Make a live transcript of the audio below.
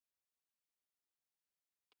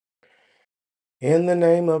In the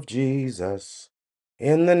name of Jesus,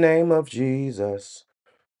 in the name of Jesus,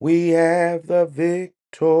 we have the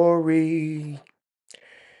victory.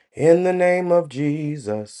 In the name of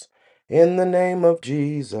Jesus, in the name of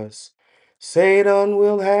Jesus, Satan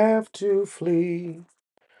will have to flee.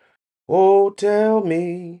 Oh, tell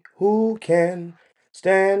me who can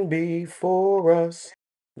stand before us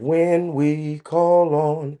when we call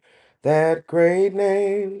on that great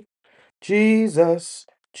name. Jesus,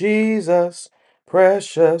 Jesus,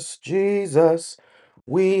 precious Jesus,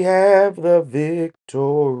 we have the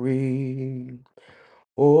victory.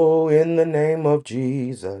 Oh, in the name of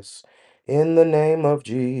Jesus, in the name of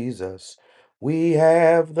Jesus, we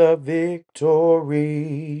have the victory.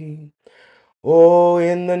 Oh,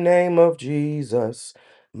 in the name of Jesus,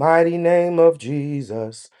 mighty name of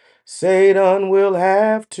Jesus, Satan will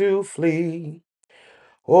have to flee.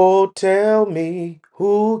 Oh, tell me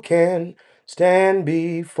who can stand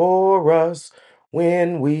before us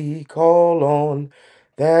when we call on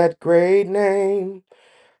that great name.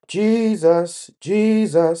 Jesus,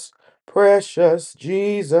 Jesus, precious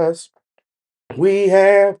Jesus, we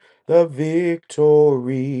have the victory.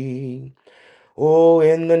 Oh,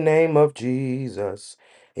 in the name of Jesus,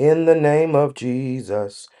 in the name of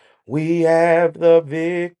Jesus, we have the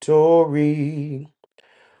victory.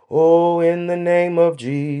 Oh, in the name of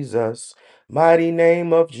Jesus, mighty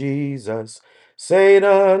name of Jesus,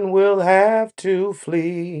 Satan will have to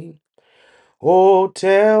flee. Oh,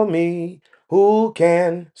 tell me who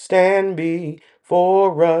can stand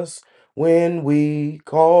before us when we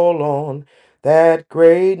call on that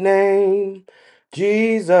great name.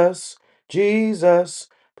 Jesus, Jesus,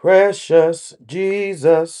 precious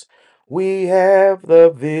Jesus, we have the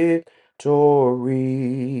victory.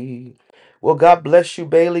 Well, God bless you,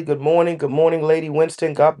 Bailey. Good morning. Good morning, Lady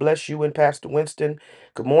Winston. God bless you and Pastor Winston.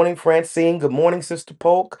 Good morning, Francine. Good morning, Sister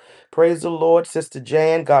Polk. Praise the Lord, Sister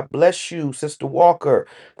Jan. God bless you, Sister Walker.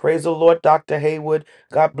 Praise the Lord, Dr. Haywood.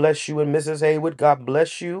 God bless you, and Mrs. Haywood. God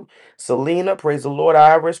bless you, Selena. Praise the Lord,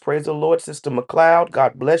 Iris. Praise the Lord, Sister McLeod.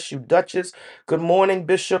 God bless you, Duchess. Good morning,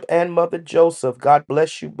 Bishop and Mother Joseph. God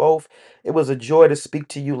bless you both. It was a joy to speak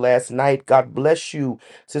to you last night. God bless you,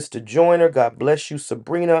 Sister Joyner. God bless you,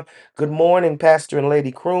 Sabrina. Good morning, Pastor and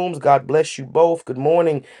Lady Crooms. God bless you both. Good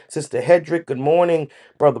morning, Sister Hedrick. Good morning,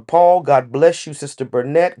 Brother Paul. God bless you, Sister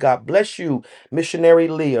Burnett. God bless you, Missionary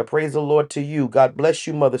Leah. Praise the Lord to you. God bless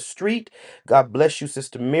you, Mother Street. God bless you,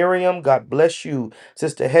 Sister Miriam. God bless you,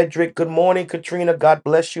 Sister Hedrick. Good morning, Katrina. God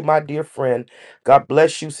bless you, my dear friend. God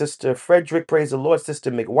bless you, Sister Frederick. Praise the Lord,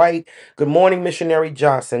 Sister McWhite. Good morning, Missionary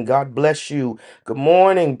Johnson. God bless you. Good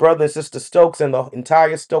morning, Brother and Sister Stokes and the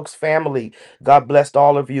entire Stokes family. God bless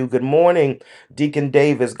all of you. Good morning, Deacon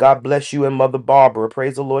Davis. God bless you and Mother Barbara.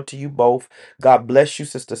 Praise the Lord to you both. God bless you,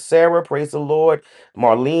 Sister Sarah. Praise the Lord.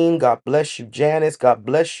 Marlene, God bless you. Janice, God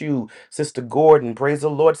bless you. Sister Gordon, praise the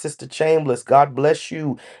Lord. Sister Chambliss, God bless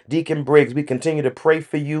you. Deacon Briggs, we continue to pray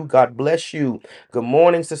for you. God bless you. Good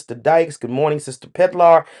morning, Sister Dykes. Good morning, Sister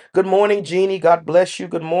Pedlar. Good morning, Jeannie. God bless you.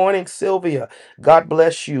 Good morning, Sylvia. God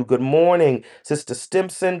bless you. Good morning, Sister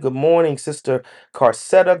Stimson. Good morning, Sister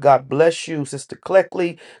Carcetta. God bless you. Sister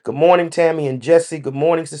Cleckley. Good morning, Tammy and Jesse. Good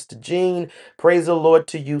morning, Sister Jean. Praise the Lord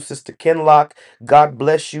to you, Sister Kenlock. God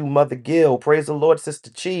bless you, Mother Gill. Praise the Lord, Sister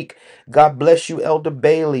Cheek. God bless you, Elder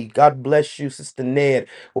Bailey. God bless you, Sister Ned.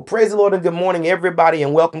 Well, praise the Lord and good morning, everybody,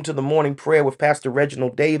 and welcome to the morning prayer with Pastor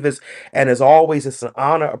Reginald Davis. And as always, it's an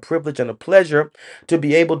honor, a privilege, and a pleasure to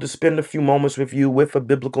be able to spend a few moments with you with a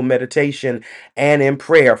biblical meditation and in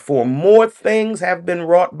prayer. For more things have been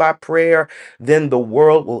wrought by prayer than the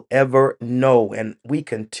world will ever know. And we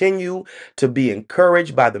continue to be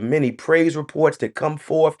encouraged by the many praise reports that come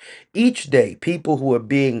forth each day. People who are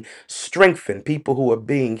being strengthened, people who are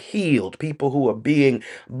being healed, people who are being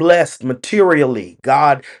blessed materially,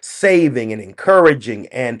 God saving and encouraging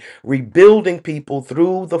and rebuilding people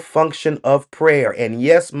through the function of prayer. And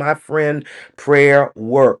yes, my friend, prayer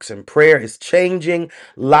works and prayer is changing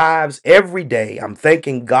lives every day. I'm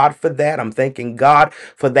thanking God for that. I'm thanking God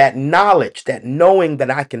for that knowledge, that knowing that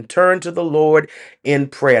I can turn to the Lord in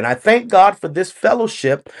prayer. And I thank God for this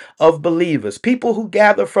fellowship of believers, people who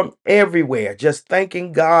gather from everywhere, just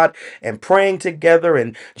thanking God and praying together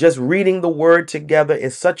and just reading the word together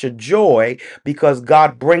is such a joy because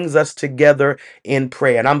God brings us together in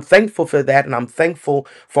prayer. And I'm thankful for that. And I'm thankful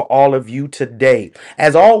for all of you today.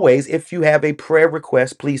 As always, if you have a prayer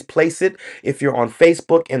request, please place it if you're on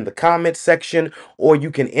Facebook in the comments section, or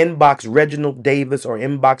you can inbox Reginald Davis or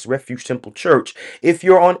inbox Refuge Temple Church. If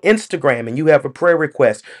you're on Instagram and you have a prayer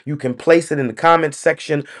request, you can place it in the comments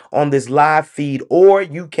section on this live feed, or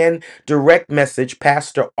you can direct message message,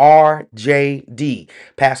 Pastor RJD.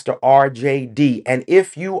 Pastor RJD. And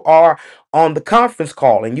if you are on the conference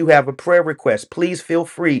call and you have a prayer request, please feel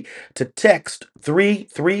free to text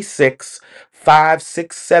 336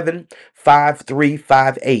 567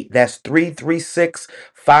 5358. That's 336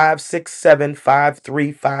 567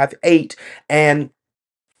 5358. And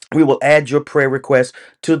we will add your prayer request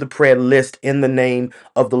to the prayer list in the name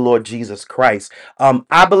of the Lord Jesus Christ.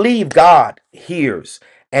 I believe God hears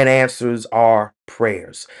and answers our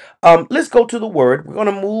prayers. Let's go to the word. We're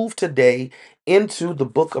going to move today into the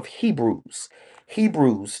book of Hebrews.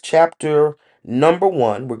 Hebrews chapter number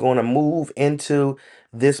 1. We're going to move into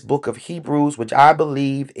this book of Hebrews, which I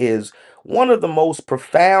believe is one of the most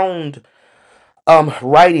profound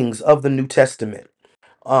writings of the New Testament,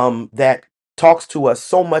 that talks to us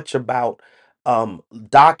so much about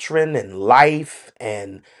doctrine and life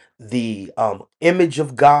and the image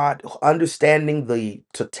of God, understanding the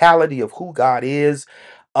totality of who God is.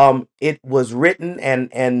 It was written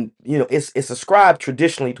and it's ascribed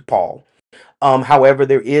traditionally to Paul. However,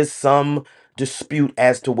 there is some dispute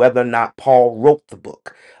as to whether or not Paul wrote the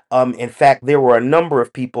book. In fact, there were a number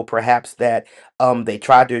of people, perhaps, that they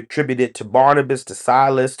tried to attribute it to Barnabas, to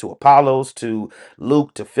Silas, to Apollos, to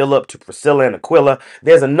Luke, to Philip, to Priscilla and Aquila.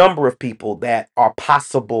 There's a number of people that are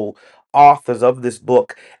possible authors of this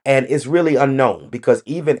book, and it's really unknown because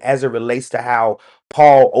even as it relates to how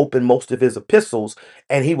Paul opened most of his epistles,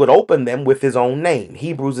 and he would open them with his own name.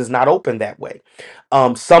 Hebrews is not opened that way.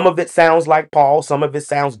 Some of it sounds like Paul, some of it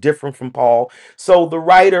sounds different from Paul. So the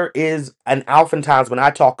writer is, and oftentimes when I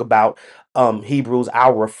talk about Hebrews,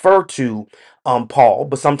 I'll refer to Paul,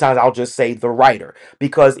 but sometimes I'll just say the writer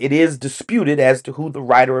because it is disputed as to who the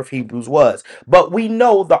writer of Hebrews was. But we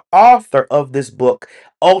know the author of this book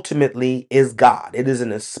ultimately is God. It is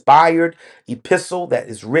an inspired epistle that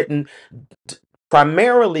is written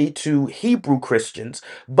primarily to Hebrew Christians,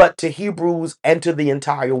 but to Hebrews and to the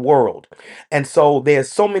entire world. And so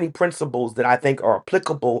there's so many principles that I think are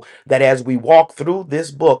applicable that as we walk through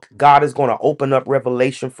this book, God is going to open up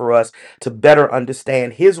revelation for us to better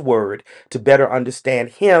understand his word, to better understand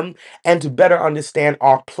him, and to better understand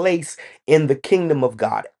our place in the kingdom of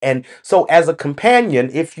God. And so as a companion,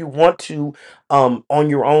 if you want to on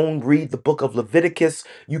your own read the book of Leviticus,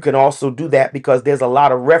 you can also do that because there's a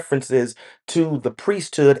lot of references to the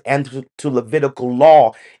priesthood and to Levitical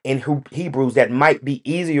law in Hebrews that might be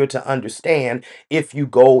easier to understand if you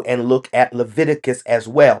go and look at Leviticus as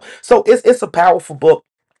well. So it's a powerful book.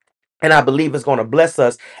 And I believe it's going to bless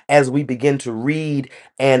us as we begin to read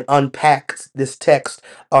and unpack this text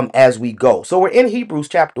as we go. So we're in Hebrews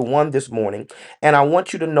chapter 1 this morning. And I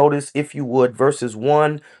want you to notice, if you would, verses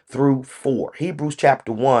 1 through 4. Hebrews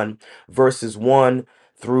chapter 1, verses 1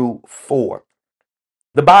 through 4.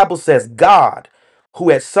 The Bible says, God, who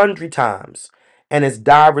at sundry times and as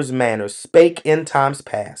divers manners spake in times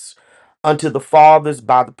past unto the fathers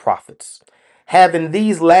by the prophets, having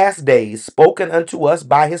these last days spoken unto us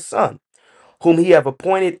by his Son, whom he have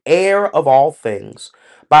appointed heir of all things,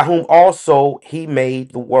 by whom also he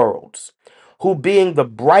made the worlds, who being the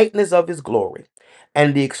brightness of his glory,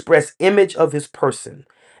 and the express image of his person,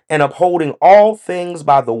 and upholding all things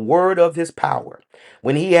by the word of his power,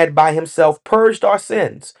 when he had by himself purged our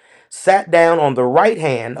sins, sat down on the right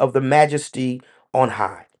hand of the majesty on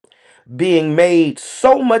high, being made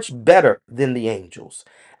so much better than the angels,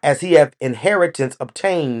 as he hath inheritance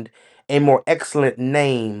obtained a more excellent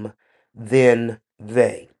name than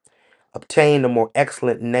they. Obtained a more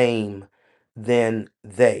excellent name than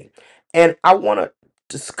they. And I want to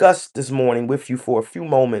discuss this morning with you for a few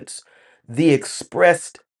moments the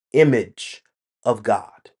expressed image of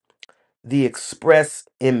God. The express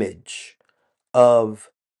image of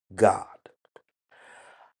God.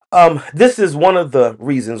 This is one of the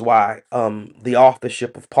reasons why the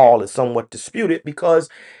authorship of Paul is somewhat disputed because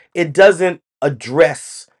it doesn't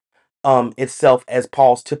address itself as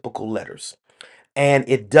Paul's typical letters, and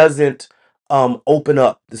it doesn't open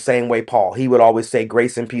up the same way Paul. He would always say,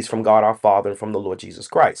 "Grace and peace from God our Father and from the Lord Jesus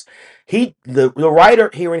Christ." The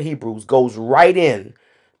writer here in Hebrews goes right in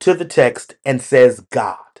to the text and says,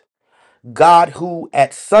 God who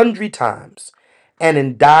at sundry times and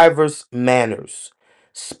in divers manners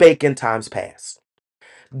spake in times past.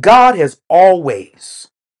 God has always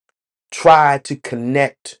tried to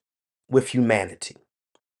connect with humanity.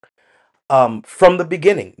 From the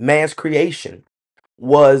beginning, man's creation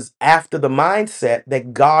was after the mindset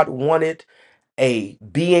that God wanted a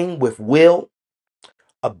being with will,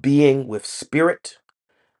 a being with spirit,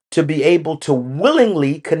 to be able to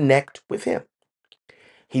willingly connect with him.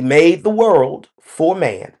 He made the world for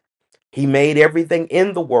man. He made everything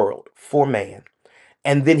in the world for man.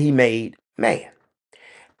 And then he made man.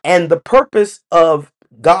 And the purpose of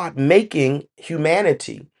God making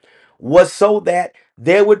humanity was so that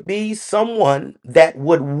there would be someone that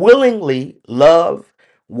would willingly love,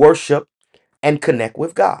 worship, and connect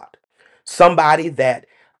with God. Somebody that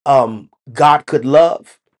God could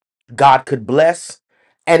love, God could bless,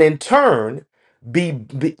 and in turn,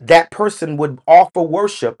 that person would offer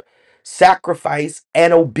worship, sacrifice,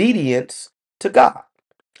 and obedience to God.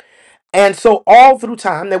 And so, all through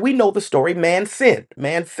time, now we know the story, man sinned,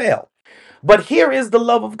 man fell. But here is the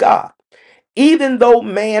love of God. Even though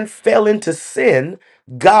man fell into sin,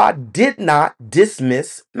 God did not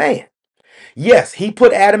dismiss man. Yes, he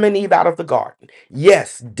put Adam and Eve out of the garden.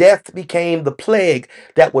 Yes, death became the plague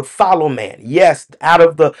that would follow man. Yes, out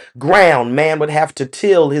of the ground, man would have to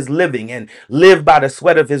till his living and live by the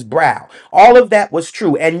sweat of his brow. All of that was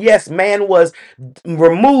true. And yes, man was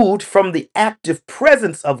removed from the active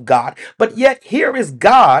presence of God. But yet, here is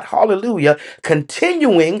God, hallelujah,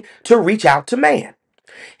 continuing to reach out to man.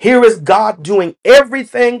 Here is God doing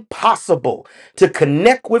everything possible to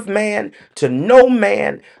connect with man, to know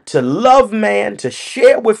man, to love man, to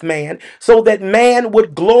share with man, so that man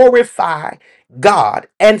would glorify God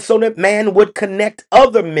and so that man would connect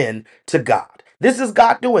other men to God. This is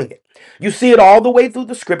God doing it. You see it all the way through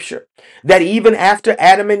the scripture that even after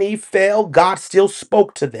Adam and Eve fell, God still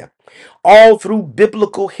spoke to them. All through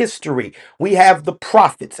biblical history, we have the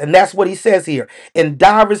prophets, and that's what he says here. In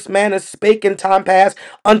divers manners spake in time past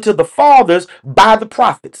unto the fathers by the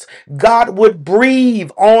prophets. God would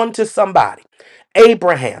breathe on to somebody.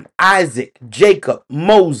 Abraham, Isaac, Jacob,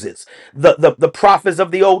 Moses, the prophets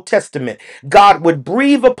of the Old Testament. God would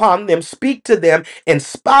breathe upon them, speak to them,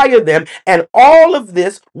 inspire them, and all of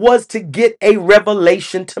this was to get a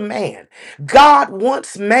revelation to man. God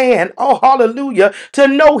wants man, oh hallelujah, to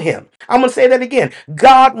know him. I'm going to say that again.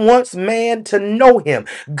 God wants man to know him.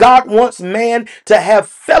 God wants man to have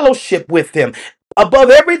fellowship with him. Above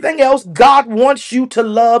everything else, God wants you to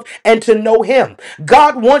love and to know him.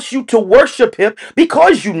 God wants you to worship him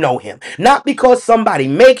because you know him, not because somebody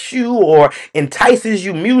makes you or entices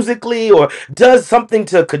you musically or does something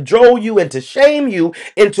to cajole you and to shame you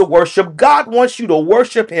into worship. God wants you to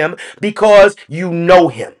worship him because you know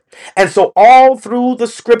him. And so all through the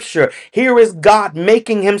scripture, here is God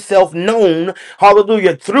making himself known,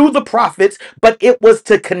 hallelujah, through the prophets, but it was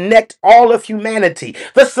to connect all of humanity.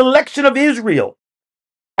 The selection of Israel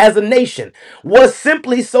as a nation was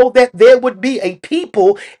simply so that there would be a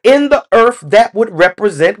people in the earth that would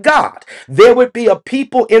represent God. There would be a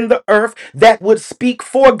people in the earth that would speak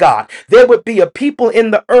for God. There would be a people in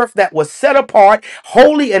the earth that was set apart,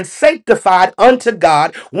 holy and sanctified unto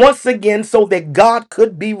God, once again, so that God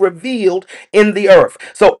could be revealed in the earth.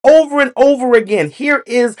 So over and over again, here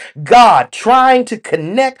is God trying to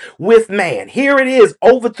connect with man. Here it is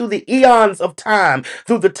over through the eons of time,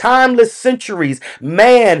 through the timeless centuries,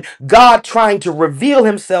 man, God trying to reveal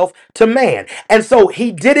himself to man. And so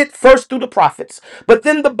he did it first through the prophets. But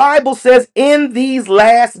then the Bible says in these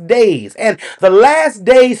last days, and the last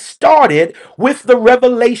days started with the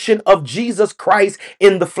revelation of Jesus Christ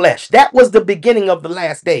in the flesh. That was the beginning of the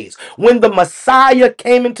last days. When the Messiah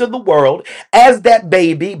came into the world as that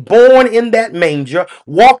baby born in that manger,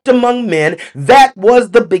 walked among men, that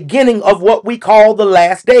was the beginning of what we call the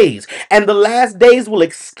last days. And the last days will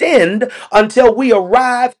extend until we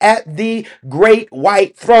arrive at the great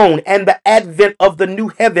white throne and the advent of the new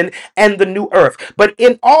heaven and the new earth. But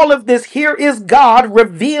in all of this, here is God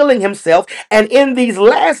revealing himself, and in these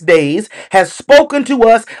last days has spoken to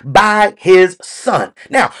us by his son.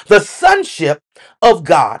 Now, the sonship of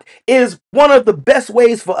God is one of the best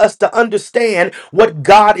ways for us to understand what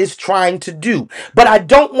God is trying to do. But I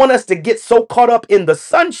don't want us to get so caught up in the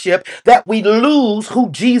sonship that we lose who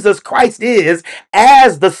Jesus Christ is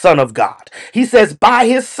as the Son of God. He says, by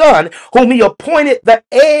his Son, whom he appointed the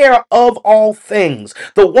heir of all things,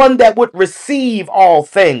 the one that would receive all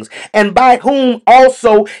things, and by whom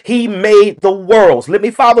also he made the worlds. Let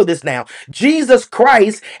me follow this now. Jesus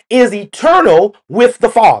Christ is eternal with the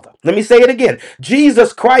Father. Let me say it again.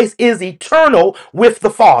 Jesus Christ is eternal with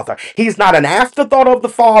the Father. He's not an afterthought of the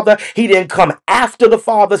Father. He didn't come after the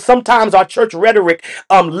Father. Sometimes our church rhetoric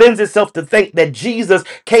lends itself to think that Jesus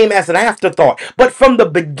came as an afterthought. But from the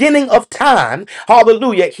beginning of time,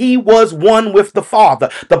 hallelujah, he was one with the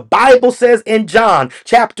Father. The Bible says in John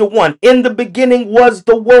chapter 1, in the beginning was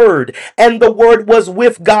the Word, and the Word was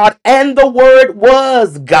with God, and the Word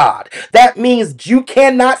was God. That means you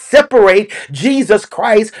cannot separate Jesus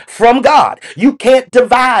Christ from God. You can't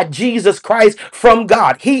divide Jesus Christ from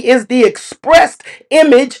God. He is the expressed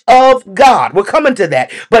image of God. We're coming to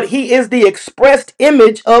that. But he is the expressed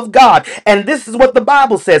image of God. And this is what the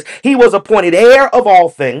Bible says. He was appointed heir of all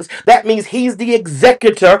things. That means he's the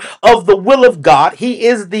executor of the will of God. He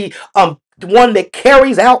is the one that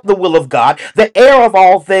carries out the will of God, the heir of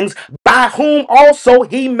all things, by whom also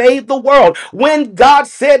he made the world. When God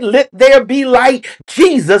said, let there be light,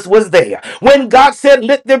 Jesus was there. When God said,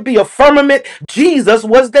 let there be a firmament, Jesus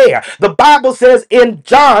was there. The Bible says in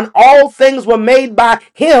John, all things were made by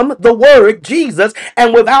him, the word, Jesus,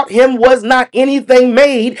 and without him was not anything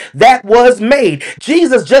made that was made.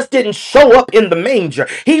 Jesus just didn't show up in the manger.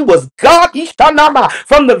 He was God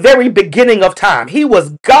from the very beginning of time. He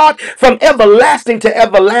was God from everlasting to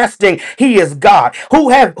everlasting. He is God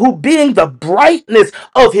who being the brightness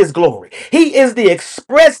of his glory. He is the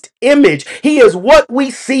expressed image. He is what we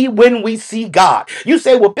see when we see God. You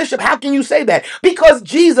say, well, Bishop, how can you say that? Because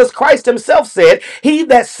Jesus Christ himself said, he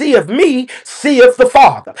that seeth me seeth the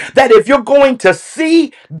Father. That if you're going to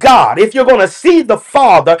see God, if you're going to see the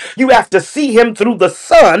Father, you have to see him through the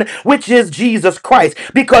Son, which is Jesus Christ,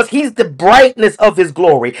 because he's the brightness of his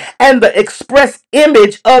glory and the express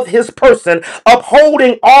image of his person,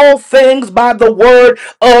 upholding all things by the word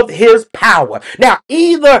of his power. Now,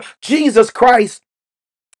 either Jesus Christ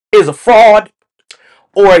is a fraud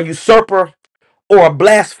or a usurper or a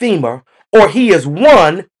blasphemer, or he is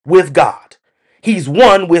one with God. He's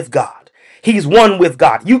one with God. He's one with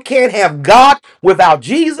God. You can't have God without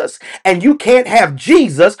Jesus, and you can't have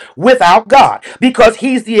Jesus without God, because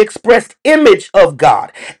he's the expressed image of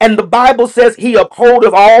God. And the Bible says he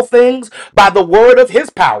upholdeth all things by the word of his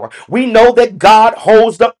power. We know that God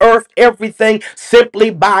holds the earth, everything, simply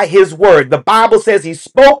by his word. The Bible says he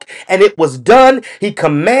spoke and it was done. He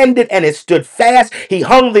commanded and it stood fast. He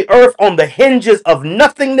hung the earth on the hinges of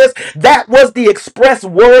nothingness. That was the express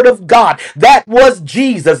word of God. That was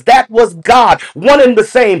Jesus. That was God, one and the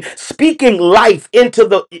same, speaking life into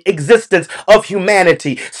the existence of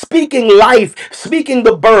humanity, speaking life, speaking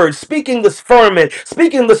the birds, speaking the firmament,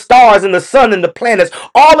 speaking the stars and the sun and the planets,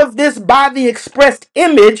 all of this by the expressed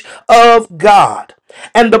image of God.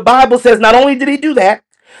 And the Bible says not only did he do that,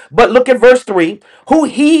 but look at verse 3,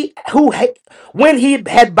 when he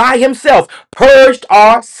had by himself purged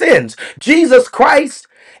our sins. Jesus Christ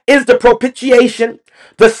is the propitiation,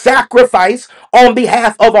 the sacrifice on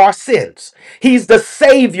behalf of our sins. He's the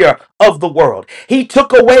savior of the world. He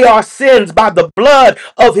took away our sins by the blood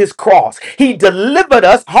of his cross. He delivered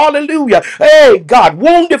us, hallelujah. Hey, God,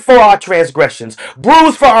 wounded for our transgressions,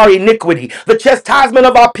 bruised for our iniquity. The chastisement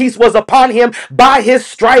of our peace was upon him. By his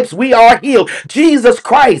stripes we are healed. Jesus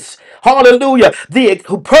Christ, hallelujah,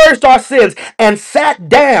 who purged our sins and sat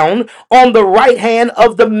down on the right hand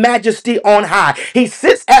of the majesty on high. He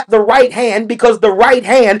sits at the right hand because the right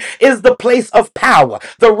hand is the place of power.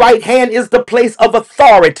 The right hand is the place of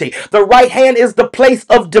authority. The right hand is the place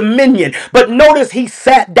of dominion. But notice he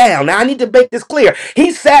sat down. Now I need to make this clear.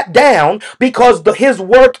 He sat down because his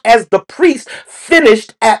work as the priest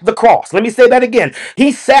finished at the cross. Let me say that again.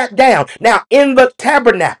 He sat down. Now in the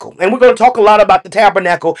tabernacle, and we're going to talk a lot about the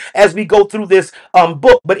tabernacle as we go through this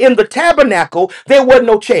book, but in the tabernacle, there were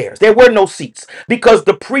no chairs. There were no seats because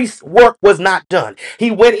the priest's work was not done. He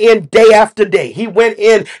went in day after day. He went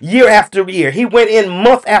in year after year. He went in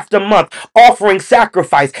month after month offering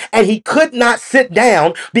sacrifice, and he could not sit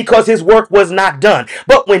down because his work was not done.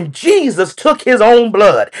 But when Jesus took his own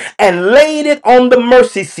blood and laid it on the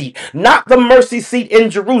mercy seat, not the mercy seat in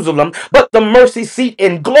Jerusalem, but the mercy seat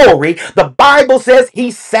in glory, the Bible says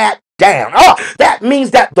he sat down. Oh, that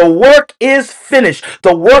means that the work is finished.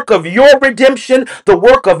 The work of your redemption, the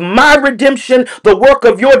work of my redemption, the work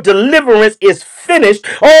of your deliverance is finished.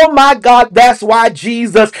 Oh my God, that's why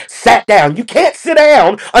Jesus sat down. You can't sit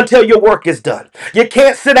down until your work is done. You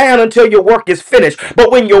can't sit down until your work is finished.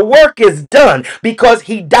 But when your work is done, because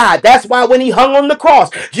he died, that's why when he hung on the cross,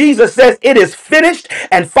 Jesus says, it is finished,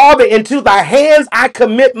 and Father, into thy hands I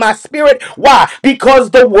commit my spirit. Why? Because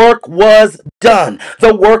the work was done.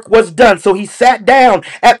 The work was done. So he sat down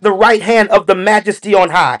at the right hand of the majesty on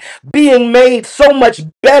high, being made so much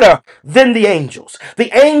better than the angels.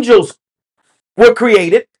 The angels were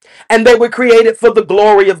created, and they were created for the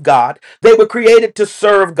glory of God. They were created to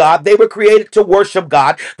serve God. They were created to worship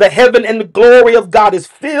God. The heaven and the glory of God is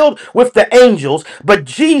filled with the angels, but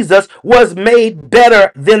Jesus was made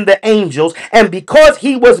better than the angels. And because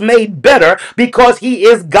he was made better, because he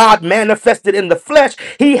is God manifested in the flesh,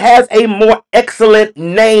 he has a more excellent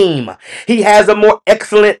name. He has a more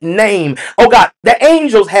excellent name. Oh God, the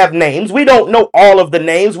angels have names. We don't know all of the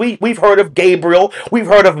names. We've heard of Gabriel. We've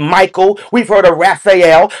heard of Michael. We've heard of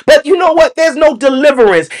Raphael. But you know what? There's no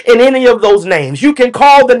deliverance in any of those names. You can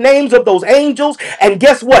call the names of those angels, and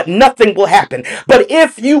guess what? Nothing will happen. But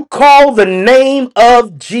if you call the name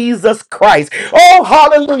of Jesus Christ, oh,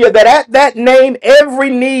 hallelujah, that at that name every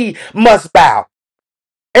knee must bow.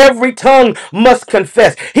 Every tongue must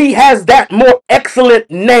confess. He has that more excellent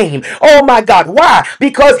name. Oh my God. Why?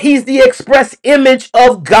 Because he's the express image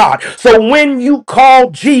of God. So when you call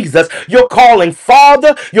Jesus, you're calling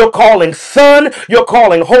Father, you're calling Son, you're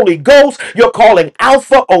calling Holy Ghost, you're calling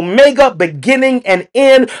Alpha, Omega, beginning and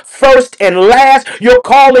end, first and last. You're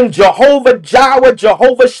calling Jehovah Jireh,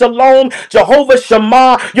 Jehovah Shalom, Jehovah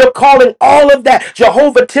Shammah. You're calling all of that.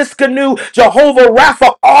 Jehovah Tiskanu, Jehovah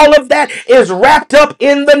Rapha. All of that is wrapped up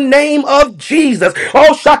in the name of Jesus.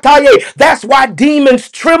 Oh, Shataye. That's why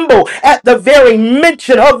demons tremble at the very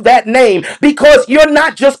mention of that name, because you're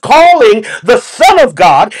not just calling the Son of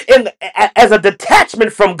God as a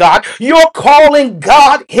detachment from God. You're calling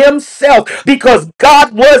God himself, because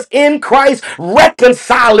God was in Christ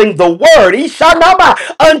reconciling the word Ishanama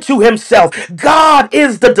unto himself. God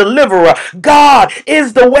is the deliverer. God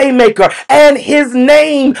is the waymaker, and his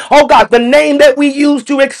name, oh God, the name that we use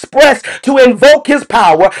to express, to invoke his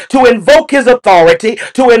power, to invoke his authority,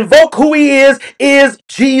 to invoke who he is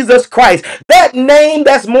Jesus Christ. That name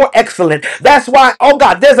that's more excellent. That's why, oh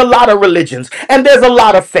God, there's a lot of religions, and there's a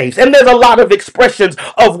lot of faiths, and there's a lot of expressions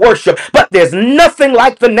of worship, but there's nothing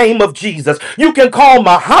like the name of Jesus. You can call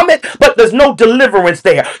Muhammad, but there's no deliverance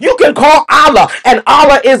there. You can call Allah, and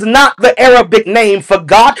Allah is not the Arabic name for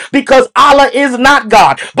God, because Allah is not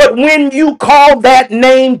God. But when you call that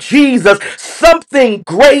name Jesus, something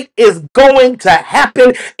great is going to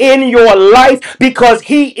happen in your life, because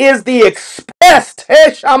he is the expressed,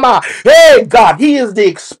 hey Shama, hey God, he is the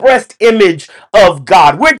expressed image of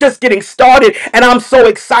God. We're just getting started, and I'm so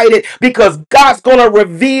excited because God's going to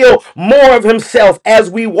reveal more of himself as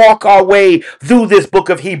we walk our way through this book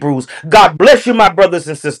of Hebrews. God bless you, my brothers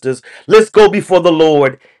and sisters. Let's go before the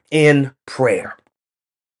Lord in prayer.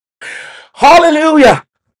 Hallelujah.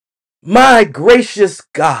 My gracious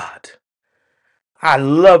God, I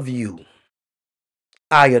love you.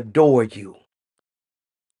 I adore you.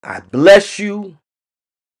 I bless you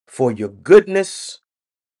for your goodness,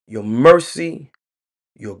 your mercy,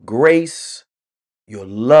 your grace, your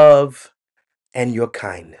love, and your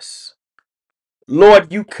kindness.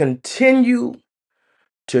 Lord, you continue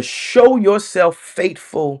to show yourself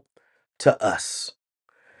faithful to us,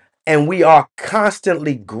 and we are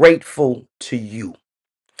constantly grateful to you.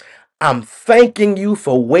 I'm thanking you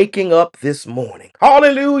for waking up this morning.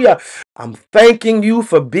 Hallelujah. I'm thanking you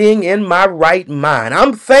for being in my right mind.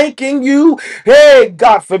 I'm thanking you, hey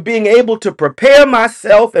God, for being able to prepare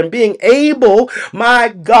myself and being able, my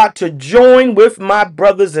God, to join with my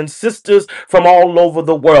brothers and sisters from all over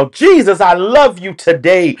the world. Jesus, I love you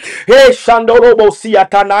today. Hey, Shandorobo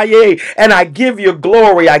Siatanaye, and I give you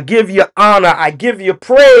glory. I give you honor. I give you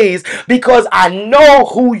praise, because I know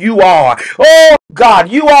who you are. Oh,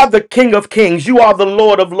 God, you are the King of Kings. You are the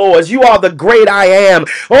Lord of Lords. You are the great I am.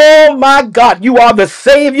 Oh my God, you are the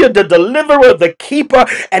Savior, the deliverer, the keeper.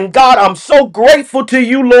 And God, I'm so grateful to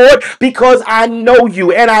you, Lord, because I know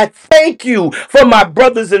you. And I thank you for my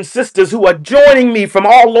brothers and sisters who are joining me from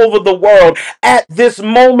all over the world at this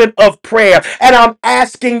moment of prayer. And I'm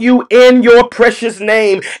asking you in your precious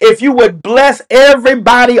name, if you would bless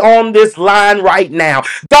everybody on this line right now.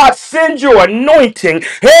 God, send your anointing.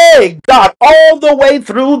 Hey, God, all the way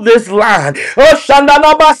through this line. Oh,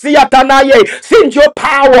 Shandanabasiatanaye. Send your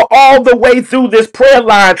power all the way through this prayer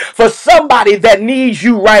line for somebody that needs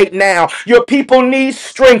you right now. Your people need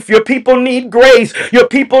strength. Your people need grace. Your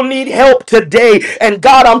people need help today. And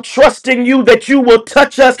God, I'm trusting you that you will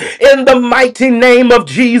touch us in the mighty name of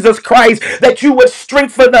Jesus Christ, that you would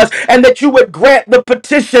strengthen us, and that you would grant the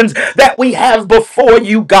petitions that we have before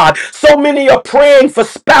you, God. So many are praying for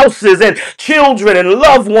spouses and children and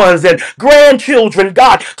loved ones and grandchildren,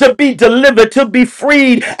 God, to be delivered, to be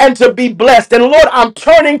freed, and to be blessed. And Lord, I'm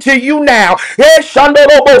turning to you now.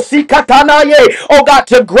 Oh God,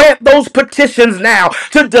 to grant those petitions now,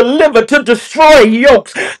 to deliver, to destroy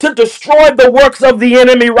yokes, to destroy the works of the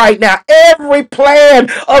enemy right now. Every plan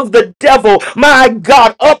of the devil, my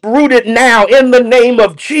God, uprooted now in the name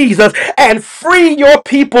of Jesus, and free your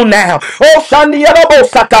people now. Oh,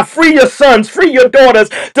 free your sons, free your daughters.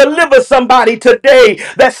 Deliver somebody today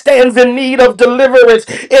that stands in need of deliverance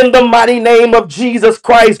in the mighty name of Jesus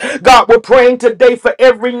Christ. God, we're praying today for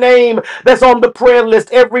every name that's on the prayer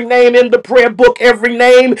list, every name in the prayer book, every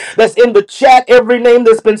name that's in the chat, every name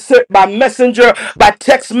that's been sent by messenger, by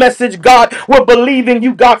text message. God, we're believing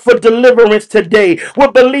you, God, for deliverance today.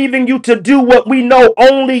 We're believing you to do what we know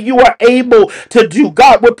only you are able to do.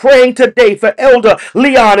 God, we're praying today for Elder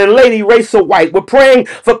Leon and Lady Racer White. We're praying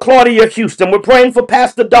for Claudia Houston. We're praying for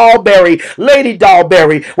Pastor Dahlberry, Lady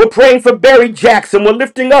Dahlberry. We're praying for Barry Jackson. We're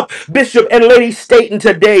lifting up Bishop and Lady Staten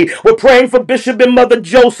today. We're praying for Bishop and Mother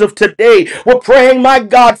Joseph today. We're praying, my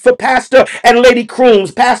God, for Pastor and Lady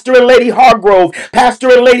Crooms, Pastor and Lady Hargrove, Pastor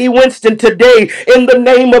and Lady Winston today in the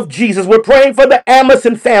name of Jesus. We're praying for the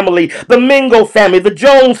Amerson family, the Mingo family, the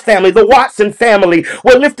Jones family, the Watson family.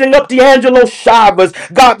 We're lifting up D'Angelo Shavers,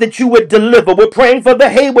 God, that you would deliver. We're praying for the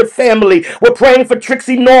Hayward family. We're praying for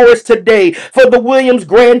Trixie Norris today, for the Williams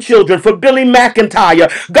grandchildren, for Billy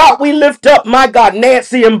McIntyre. God, we lift up, my God,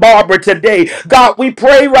 Nancy and Barbara today. God, we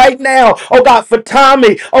pray right now, oh God, for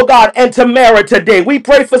Tommy, oh God, and Tamara today. We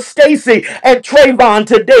pray for Stacy and Trayvon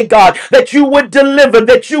today, God, that you would deliver,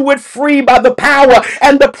 that you would free by the power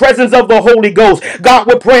and the presence of the Holy Ghost. God,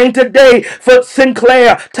 we're praying today for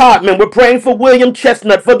Sinclair Todman. We're praying for William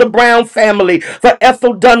Chestnut, for the Brown family, for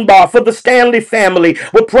Ethel Dunbar, for the Stanley family.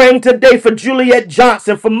 We're praying today for Juliet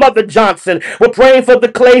Johnson, for Mother Johnson. We're praying for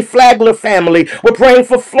the Clay Flagler family. We're praying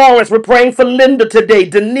for Florence. We're praying for Linda today,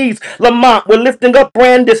 Denise Lamont. We're lifting up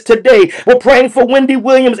Brandis today. We're praying for Wendy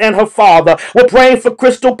Williams and her father. We're praying for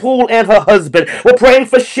Crystal Poole and her husband. We're praying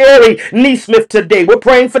for Sherry Neesmith today. We're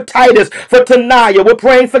praying for Titus, for Tanaya. We're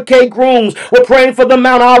praying for Kay Grooms. We're praying for the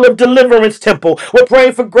Mount Olive Deliverance Temple. We're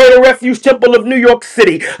praying for Greater Refuge Temple of New York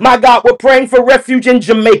City. My God, we're praying for Refuge in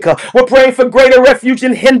Jamaica. We're praying for Greater Refuge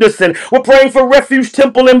in Henderson. We're praying for Refuge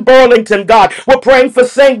Temple in Burlington, God. We're praying for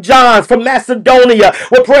St. John's, for Macedonia.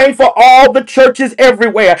 We're praying for all the churches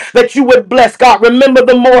everywhere that you would bless, God. Remember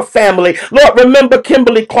the Moore family. Lord, remember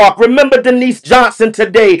Kimberly Clark. Remember Denise Johnson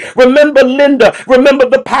today. Remember Linda. Remember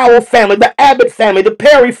the Powell family, the Abbott family, the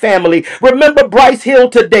Perry family. Remember Bryce Hill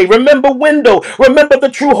today. Remember Wendell. Remember the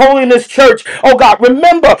True Holiness Church. Oh God,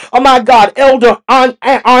 remember, oh my God, Elder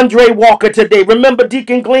Andre Walker today. Remember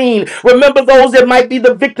Deacon Glean. Remember those that might be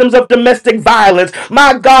the victims of domestic violence.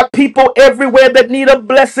 My God, people everywhere that need a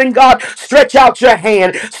blessing, God, stretch out your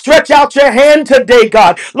hand. Stretch out your hand today,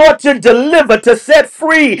 God. Lord, to deliver, to set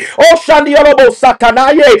free. Oh, Shandiolobo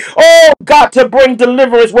Satanaye. Oh, God, to bring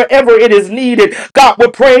deliverance wherever it is needed. God,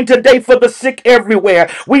 we're praying today for the sick everywhere.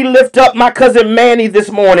 We lift up my cousin Manny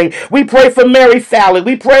this morning. We pray for Mary Fallon.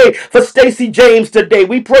 We pray for Stacy James today.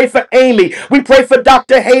 We pray for Amy. We pray for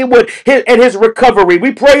Dr. Haywood and his recovery.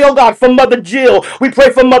 We pray, oh God, for Mother Jill. We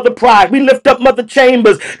pray for Mother Pride. We lift up Mother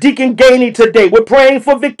Chambers, Deacon Gainey today. We're praying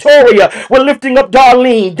for Victoria. We're lifting up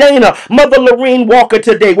Darlene, Dana, Mother Lorene Walker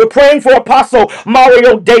today. We're praying for Apostle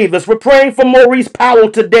Mario Davis. We're praying for Maurice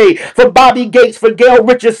Powell today, for Bobby Gates, for Gail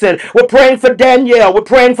Richardson. We're praying for Danielle. We're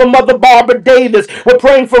praying for Mother Barbara Davis. We're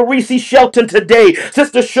praying for Reese Shelton today,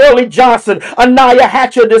 Sister Shirley Johnson, Anaya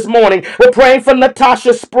Hatcher this morning. We're praying for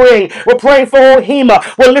Natasha Spring. We're praying for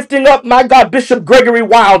Ohima. We're lifting up, my God, Bishop Gregory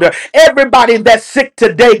Wilder. Everybody that's sick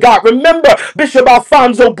today, God. Remember Bishop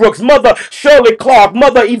Alfonso Brooks, Mother Shirley Clark,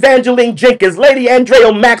 Mother Evangeline Jenkins, Lady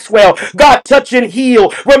Andrea Maxwell. God, touch and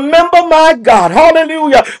heal. Remember, my God,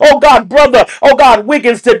 hallelujah. Oh God, brother, oh God,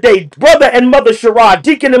 Wiggins today, brother and Mother Sherrod,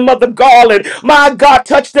 Deacon and Mother Garland. My God,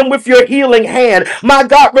 touch them with your healing hand. My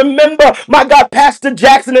God, remember, my God, Pastor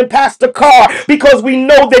Jackson and Pastor Carr, because we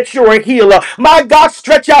know that you're a healer. My God,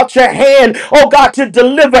 stretch out your hand, oh God, to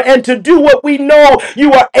deliver and to do what we know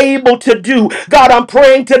you are able to do. God, I'm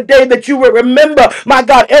praying today that you will remember, my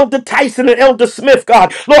God, Elder Tyson and Elder Smith,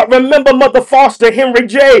 God. Lord, remember Mother Foster, Henry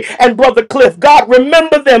J. and Brother Cliff. God,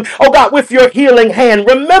 remember them, oh God, with your healing hand.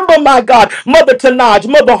 Remember, my God, Mother Tanaj,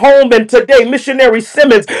 Mother Holman today, Missionary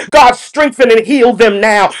Simmons. God, strengthen and heal them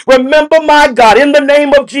now. Remember, my God, in the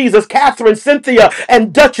name of Jesus, Catherine, Cynthia,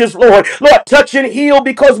 and Duchess, Lord. Lord, touch and heal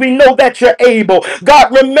because we know that you're able.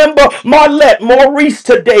 God, remember Marlette, Maurice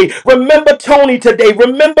today. Remember Tony today.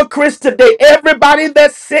 Remember Chris today. Everybody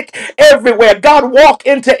that's sick everywhere. God, walk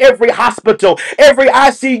into every hospital, every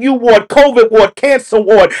ICU ward, COVID ward, cancer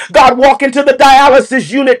ward. God, walk into the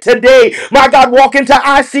dialysis unit today. My God, walk into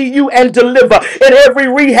ICU and deliver in every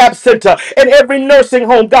rehab center, in every nursing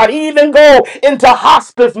home. God, even go into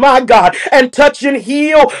hospice, my God, and touch and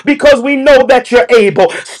heal because we know that you're able.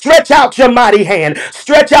 Stretch out your mighty hand.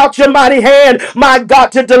 Stretch out your mighty hand, my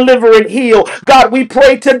God, to deliver and heal. God, we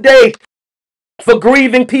pray today for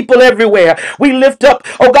grieving people everywhere. We lift up,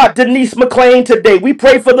 oh God, Denise McClain today. We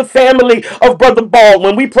pray for the family of Brother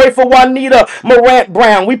Baldwin. We pray for Juanita Morant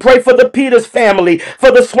Brown. We pray for the Peters family,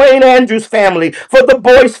 for the Swain Andrews family, for the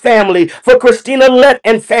Boyce family, for Christina Lett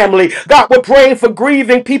and family. God, we're praying for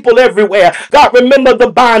grieving people everywhere. God, remember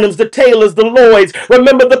the Bynums, the Taylors, the Lloyds.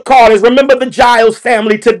 Remember the Carters. Remember the Giles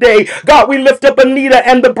family today. God, we lift up Anita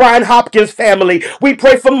and the Brian Hopkins family. We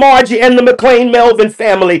pray for Margie and the McLean Melvin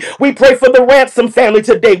family. We pray for the Ransom family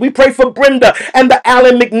today. We pray for Brenda and the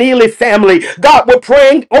Allen McNeely family. God, we're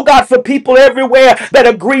praying, oh God, for people everywhere that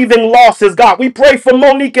are grieving losses. God, we pray for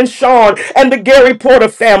Monique and Sean and the Gary Porter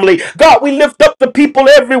family. God, we lift up the people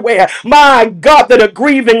everywhere, my God, that are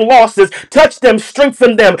grieving losses. Touch them,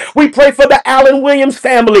 strengthen them. We pray for the Allen Williams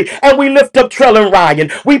family, and we lift up Trellin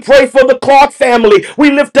Ryan. We pray for the Clark family.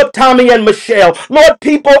 We lift up Tommy and Michelle. Lord,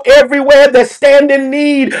 people everywhere that stand in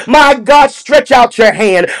need, my God, stretch out your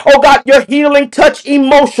hand. Oh God, your healing touch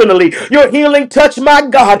emotionally. Your healing touch, my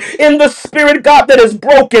God, in the spirit, God, that is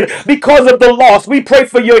broken because of the loss. We pray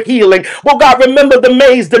for your healing. Well, God, remember the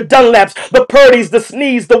Mays, the Dunlaps, the Purdy's, the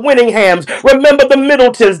Sneeds, the Winninghams. Remember the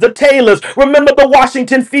Middletons, the Taylors. Remember the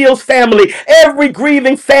Washington Fields family. Every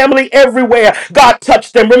grieving family everywhere. God,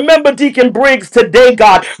 touch them. Remember Deacon Briggs today,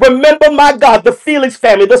 God. Remember, my God, the Felix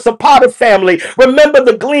family, the Zapata family. Remember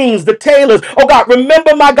the Gleans, the Taylors. Oh, God,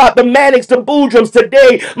 remember, my God, the Mannix, the Boudrums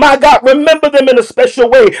today. My God, remember them in a special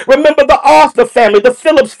way. Remember the Arthur family, the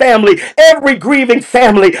Phillips family, every grieving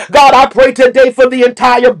family. God, I pray today for the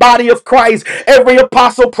entire body of Christ, every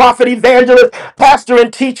apostle, prophet, evangelist, pastor,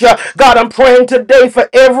 and teacher. God, I'm praying today for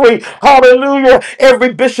every, hallelujah,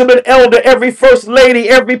 every bishop and elder, every first lady,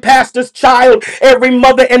 every pastor's child, every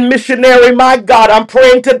mother and missionary. My God, I'm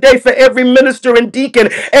praying today for every minister and deacon,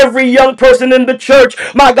 every young person in the church.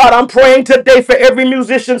 My God, I'm praying today for every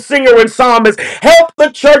musician, singer, and psalmist. Help the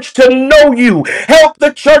church to know you. Help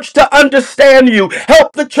the church to understand you.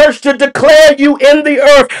 Help the church to declare you in the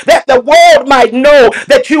earth, that the world might know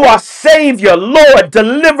that you are Savior, Lord,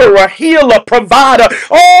 deliverer, healer, provider.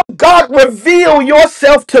 Oh God, reveal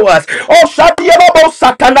yourself to us. Oh,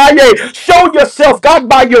 Satanaye. Show yourself, God,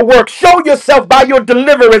 by your work. Show yourself by your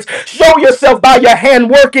deliverance. Show yourself by your hand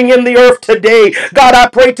working in the earth today. God, I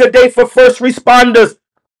pray today for first responders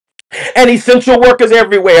and essential workers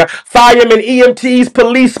everywhere. Firemen, EMTs,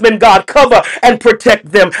 policemen, God, cover and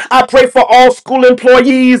protect them. I pray for all school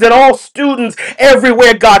employees and all students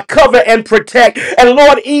everywhere, God, cover and protect. And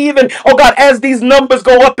Lord, even, oh God, as these numbers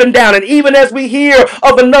go up and down, and even as we hear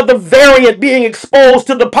of another variant being exposed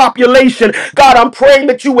to the population, God, I'm praying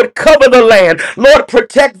that you would cover the land. Lord,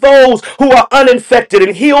 protect those who are uninfected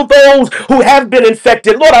and heal those who have been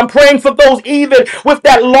infected. Lord, I'm praying for those even with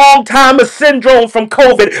that long time of syndrome from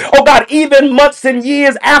COVID. Oh God, even months and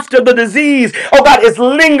years after the disease, oh God, is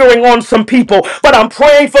lingering on some people. But I'm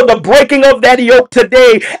praying for the breaking of that yoke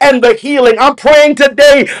today and the healing. I'm praying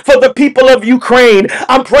today for the people of Ukraine.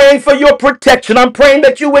 I'm praying for your protection. I'm praying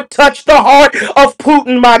that you would touch the heart of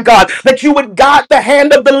Putin, my God, that you would guide the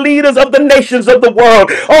hand of the leaders of the nations of the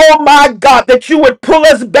world. Oh my God, that you would pull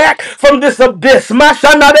us back from this abyss.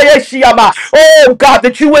 Oh God,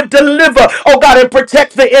 that you would deliver, oh God, and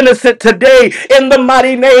protect the innocent today in the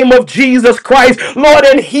mighty name of Jesus Christ. Lord,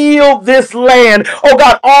 and heal this land. Oh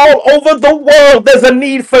God, all over the world there's a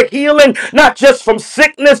need for healing, not just from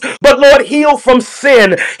sickness, but Lord, heal from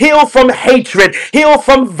sin, heal from hatred, heal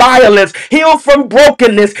from violence, heal from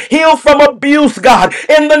brokenness, heal from abuse, God,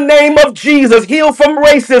 in the name of Jesus. Heal from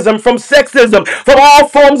racism, from sexism, from all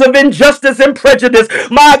forms of injustice and prejudice.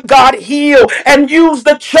 My God, heal and use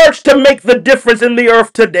the church to make the difference in the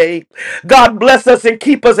earth today. God, bless us and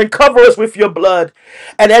keep us and cover us with your blood.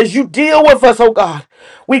 And as you deal with us, oh God,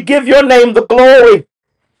 we give your name the glory,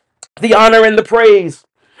 the honor, and the praise.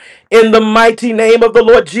 In the mighty name of the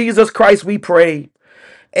Lord Jesus Christ, we pray.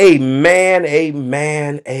 Amen,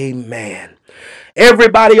 amen, amen.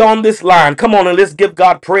 Everybody on this line, come on and let's give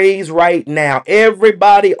God praise right now.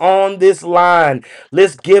 Everybody on this line,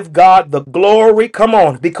 let's give God the glory. Come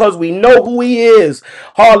on, because we know who he is.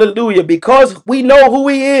 Hallelujah. Because we know who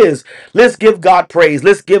he is. Let's give God praise.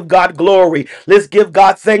 Let's give God glory. Let's give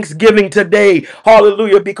God thanksgiving today.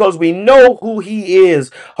 Hallelujah. Because we know who he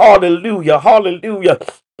is. Hallelujah. Hallelujah.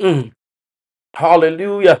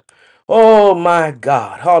 Hallelujah. Oh my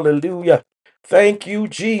God. Hallelujah. Thank you,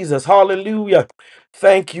 Jesus. Hallelujah.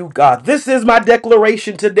 Thank you, God. This is my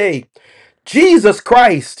declaration today. Jesus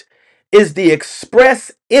Christ is the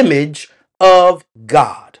express image of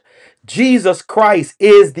God. Jesus Christ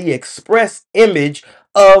is the express image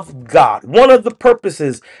of God. One of the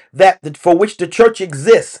purposes for which the church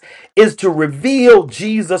exists is to reveal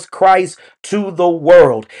Jesus Christ to the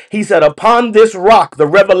world. He said, upon this rock, the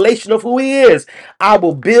revelation of who he is, I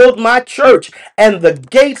will build my church, and the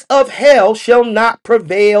gates of hell shall not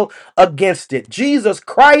prevail against it. Jesus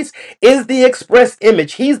Christ is the express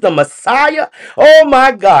image. He's the Messiah. Oh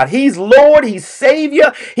my God. He's Lord. He's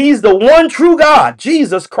Savior. He's the one true God,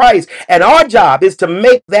 Jesus Christ. And our job is to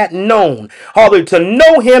make that known. Hallelujah. To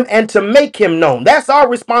know him and to make him known. That's our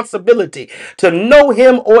responsibility, to know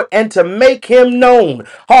him and to make him known.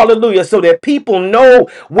 Hallelujah. So that people know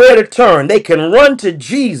where to turn. They can run to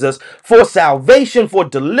Jesus for salvation, for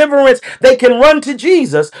deliverance. They can run to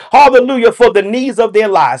Jesus, hallelujah, for the needs of their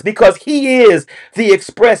lives, because he is the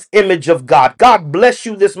express image of God. God bless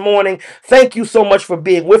you this morning. Thank you so much for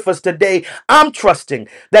being with us today. I'm trusting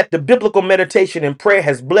that the biblical meditation and prayer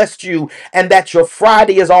has blessed you, and that your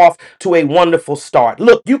Friday is off to a wonderful start.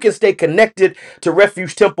 Look, you can stay connected to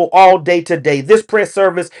Refuge Temple all day today. This prayer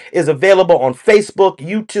service is available on Facebook,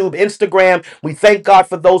 YouTube, Instagram. We thank God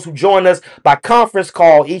for those who join us by conference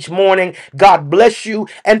call each morning. God bless you,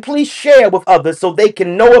 and please share with others so they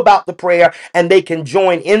can know about the prayer and they can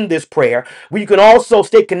join in this prayer. You can also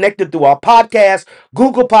stay connected through our podcast,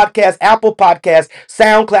 Google Podcast, Apple Podcast,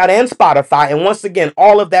 SoundCloud, and Spotify. And once again,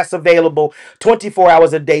 all of that's available 24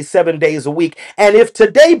 hours a day, 7 days a week. And if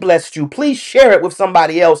today blessed you, please share it with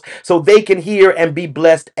somebody else so they can hear and be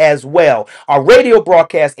blessed as well. Our radio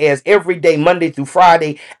broadcast airs every day, Monday through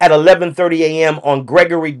Friday at 11:30 a.m. on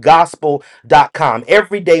GregoryGospel.com.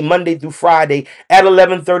 Every day, Monday through Friday at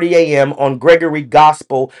 11:30 a.m. on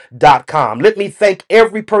GregoryGospel.com. Let me thank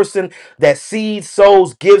every person that seeds,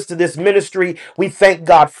 sows, gives to this ministry. We thank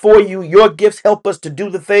God for you. Your gifts help us to do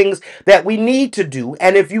the things that we need to do.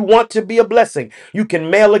 And if you want to be a blessing, you can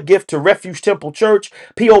mail a gift to Refuge Temple Church,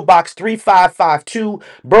 P.O. Box 3552,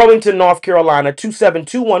 Burlington, North Carolina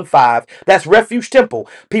 27215. That's Refuge Temple,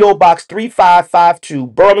 P.O. Box 3552,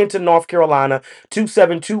 Burlington, North Carolina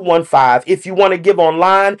 27215. If you want to give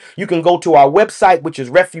online, you can go to our website, which is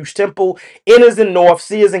Refuge Temple, N as in North,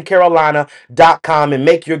 C as in Carolina.com, and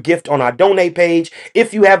make your gift on our donate page.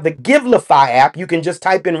 If you have the Givelify app, you can just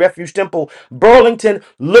type in Refuge Temple Burlington,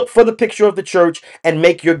 look for the picture of the church, and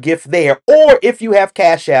make your gift there. Or if you have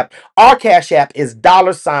Cash App, our Cash App is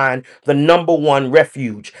the number one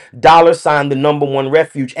refuge. The number one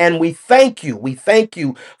refuge. And we thank you. We thank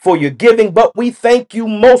you for your giving, but we thank you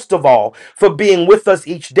most of all for being with us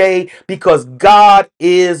each day, because God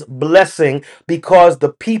is blessing, because the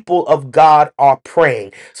people of God are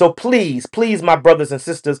praying. So please, please, my brothers and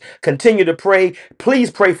sisters, continue to pray.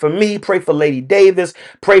 Please pray for me. Pray for Lady Davis.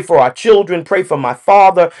 Pray for our children. Pray for my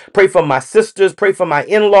father. Pray for my sisters. Pray for my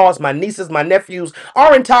in-laws, my nieces, my nephews,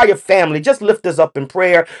 our entire family. Just lift us up in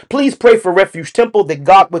prayer. Please pray for Refuge Temple, that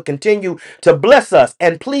God would continue to bless us.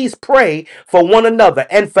 And please pray for one another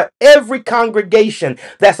and for every congregation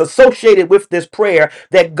that's associated with this prayer,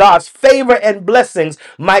 that God's favor and blessings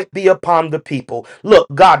might be upon the people. Look,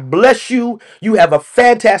 God bless you. You have a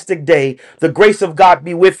fantastic day. The grace of God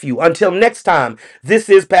be with you. Until next time, this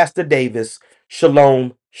is Pastor Davis.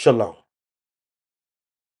 Shalom, shalom.